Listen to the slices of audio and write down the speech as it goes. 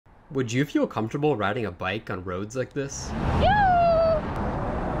Would you feel comfortable riding a bike on roads like this?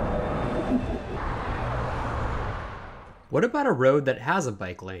 What about a road that has a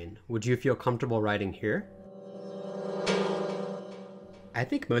bike lane? Would you feel comfortable riding here? I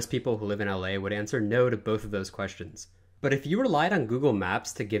think most people who live in LA would answer no to both of those questions. But if you relied on Google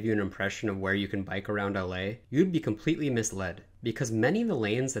Maps to give you an impression of where you can bike around LA, you'd be completely misled, because many of the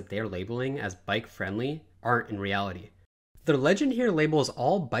lanes that they're labeling as bike-friendly aren't in reality. The legend here labels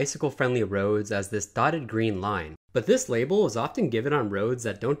all bicycle-friendly roads as this dotted green line, but this label is often given on roads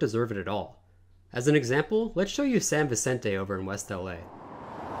that don't deserve it at all. As an example, let's show you San Vicente over in West LA.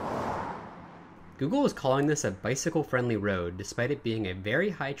 Google is calling this a bicycle-friendly road despite it being a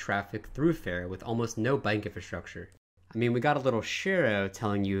very high-traffic thoroughfare with almost no bike infrastructure. I mean, we got a little share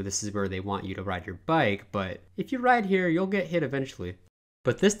telling you this is where they want you to ride your bike, but if you ride here, you'll get hit eventually.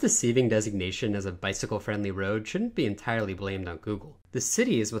 But this deceiving designation as a bicycle-friendly road shouldn't be entirely blamed on Google. The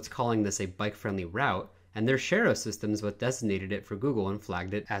city is what's calling this a bike-friendly route, and their Share system is what designated it for Google and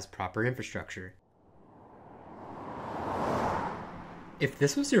flagged it as proper infrastructure. If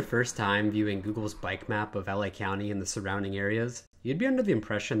this was your first time viewing Google's bike map of LA County and the surrounding areas, you'd be under the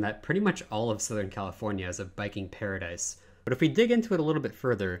impression that pretty much all of Southern California is a biking paradise. But if we dig into it a little bit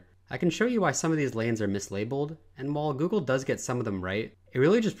further, I can show you why some of these lanes are mislabeled, and while Google does get some of them right, it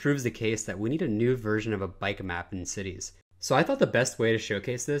really just proves the case that we need a new version of a bike map in cities. So I thought the best way to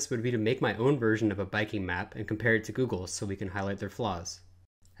showcase this would be to make my own version of a biking map and compare it to Google's so we can highlight their flaws.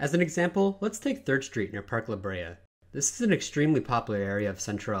 As an example, let's take 3rd Street near Park La Brea. This is an extremely popular area of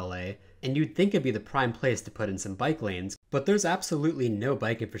central LA, and you'd think it'd be the prime place to put in some bike lanes, but there's absolutely no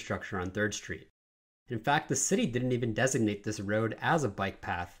bike infrastructure on 3rd Street. In fact, the city didn't even designate this road as a bike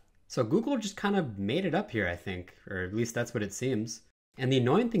path, so Google just kind of made it up here, I think, or at least that's what it seems. And the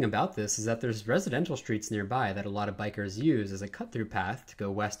annoying thing about this is that there's residential streets nearby that a lot of bikers use as a cut-through path to go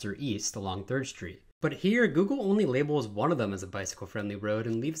west or east along 3rd Street. But here, Google only labels one of them as a bicycle-friendly road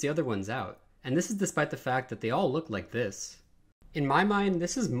and leaves the other ones out. And this is despite the fact that they all look like this. In my mind,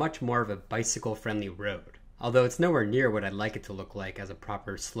 this is much more of a bicycle-friendly road, although it's nowhere near what I'd like it to look like as a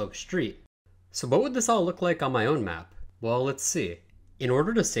proper sloped street. So what would this all look like on my own map? Well, let's see. In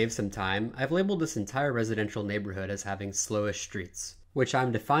order to save some time, I've labeled this entire residential neighborhood as having slowish streets, which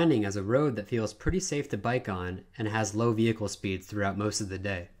I'm defining as a road that feels pretty safe to bike on and has low vehicle speeds throughout most of the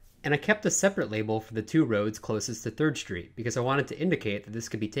day. And I kept a separate label for the 2 roads closest to 3rd Street because I wanted to indicate that this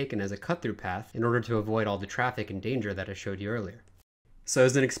could be taken as a cut-through path in order to avoid all the traffic and danger that I showed you earlier. So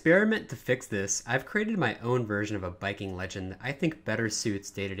as an experiment to fix this, I've created my own version of a biking legend that I think better suits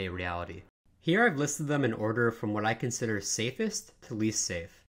day-to-day reality. Here I've listed them in order from what I consider safest to least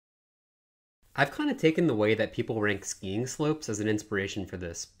safe. I've kind of taken the way that people rank skiing slopes as an inspiration for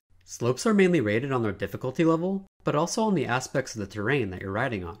this. Slopes are mainly rated on their difficulty level, but also on the aspects of the terrain that you're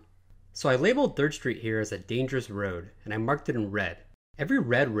riding on. So I labeled 3rd Street here as a dangerous road, and I marked it in red. Every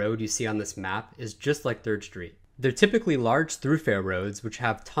red road you see on this map is just like 3rd Street. They're typically large thoroughfare roads which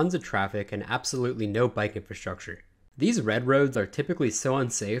have tons of traffic and absolutely no bike infrastructure. These red roads are typically so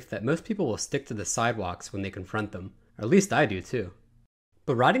unsafe that most people will stick to the sidewalks when they confront them, or at least I do too.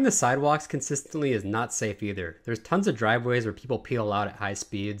 But riding the sidewalks consistently is not safe either. There's tons of driveways where people peel out at high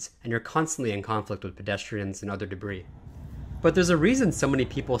speeds, and you're constantly in conflict with pedestrians and other debris. But there's a reason so many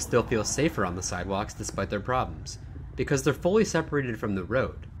people still feel safer on the sidewalks despite their problems, because they're fully separated from the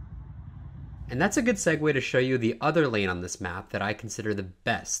road. And that's a good segue to show you the other lane on this map that I consider the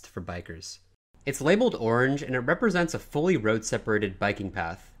best for bikers. It's labeled orange and it represents a fully road-separated biking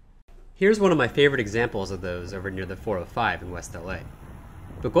path. Here's one of my favorite examples of those over near the 405 in West LA.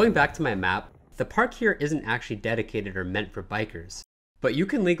 But going back to my map, the park here isn't actually dedicated or meant for bikers, but you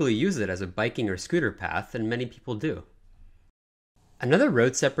can legally use it as a biking or scooter path, and many people do. Another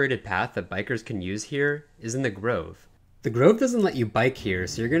road-separated path that bikers can use here is in the Grove. The Grove doesn't let you bike here,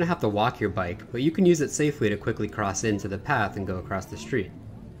 so you're going to have to walk your bike, but you can use it safely to quickly cross into the path and go across the street.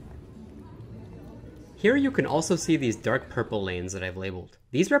 Here you can also see these dark purple lanes that I've labeled.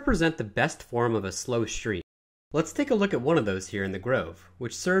 These represent the best form of a slow street. Let's take a look at one of those here in the Grove,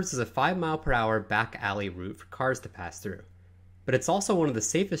 which serves as a 5-mile-per-hour back alley route for cars to pass through. But it's also one of the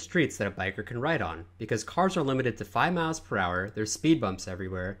safest streets that a biker can ride on, because cars are limited to 5 miles per hour, there's speed bumps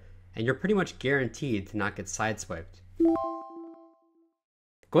everywhere, and you're pretty much guaranteed to not get sideswiped.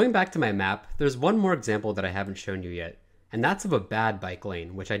 Going back to my map, there's one more example that I haven't shown you yet, and that's of a bad bike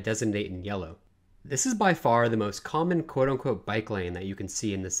lane, which I designate in yellow. This is by far the most common quote-unquote bike lane that you can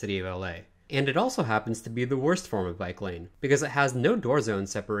see in the city of LA. And it also happens to be the worst form of bike lane, because it has no door zone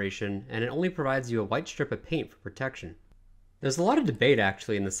separation and it only provides you a white strip of paint for protection. There's a lot of debate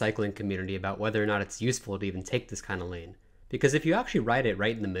actually in the cycling community about whether or not it's useful to even take this kind of lane, Because if you actually ride it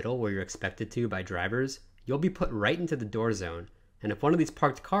right in the middle where you're expected to by drivers, you'll be put right into the door zone, and if one of these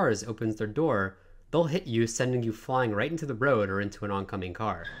parked cars opens their door, they'll hit you, sending you flying right into the road or into an oncoming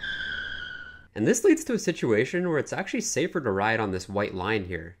car. And this leads to a situation where it's actually safer to ride on this white line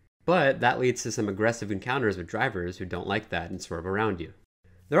here, but that leads to some aggressive encounters with drivers who don't like that and swerve around you.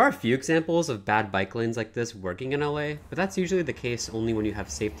 There are a few examples of bad bike lanes like this working in LA, but that's usually the case only when you have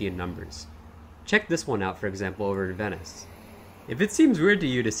safety in numbers. Check this one out, for example, over in Venice. If it seems weird to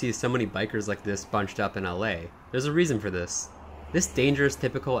you to see so many bikers like this bunched up in LA, there's a reason for this. This dangerous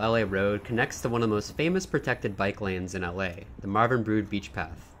typical LA road connects to one of the most famous protected bike lanes in LA, the Marvin Brood Beach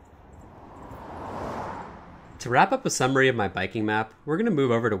Path. To wrap up a summary of my biking map, we're going to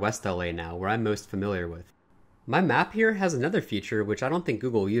move over to West LA now, where I'm most familiar with. My map here has another feature which I don't think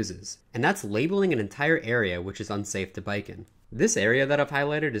Google uses, and that's labeling an entire area which is unsafe to bike in. This area that I've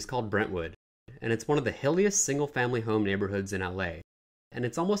highlighted is called Brentwood, and it's one of the hilliest single-family home neighborhoods in LA. And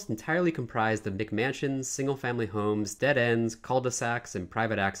it's almost entirely comprised of McMansions, single-family homes, dead ends, cul-de-sacs, and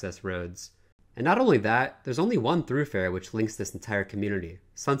private access roads. And not only that, there's only one thoroughfare which links this entire community,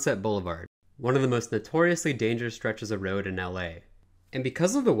 Sunset Boulevard, one of the most notoriously dangerous stretches of road in LA. And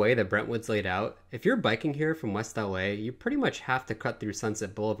because of the way that Brentwood's laid out, if you're biking here from West LA, you pretty much have to cut through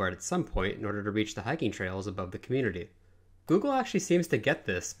Sunset Boulevard at some point in order to reach the hiking trails above the community. Google actually seems to get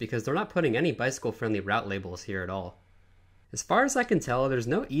this because they're not putting any bicycle-friendly route labels here at all. As far as I can tell, there's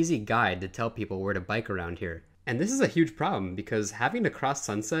no easy guide to tell people where to bike around here. And this is a huge problem because having to cross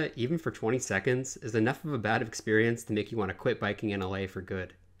Sunset, even for 20 seconds, is enough of a bad experience to make you want to quit biking in LA for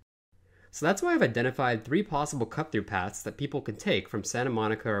good. So that's why I've identified 3 possible cut-through paths that people can take from Santa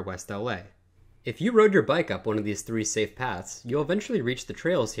Monica or West LA. If you rode your bike up one of these 3 safe paths, you'll eventually reach the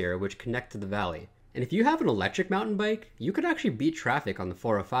trails here which connect to the valley. And if you have an electric mountain bike, you could actually beat traffic on the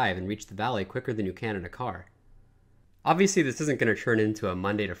 405 and reach the valley quicker than you can in a car. Obviously, this isn't going to turn into a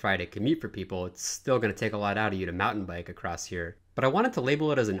Monday to Friday commute for people. It's still going to take a lot out of you to mountain bike across here, but I wanted to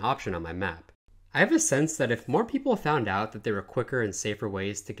label it as an option on my map. I have a sense that if more people found out that there were quicker and safer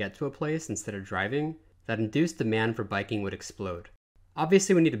ways to get to a place instead of driving, that induced demand for biking would explode.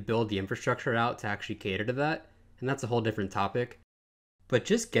 Obviously, we need to build the infrastructure out to actually cater to that, and that's a whole different topic. But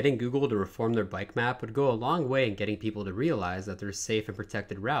just getting Google to reform their bike map would go a long way in getting people to realize that there's safe and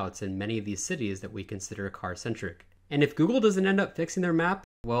protected routes in many of these cities that we consider car-centric. And if Google doesn't end up fixing their map,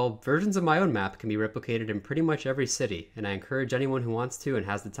 well, versions of my own map can be replicated in pretty much every city, and I encourage anyone who wants to and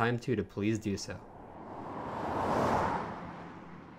has the time to please do so.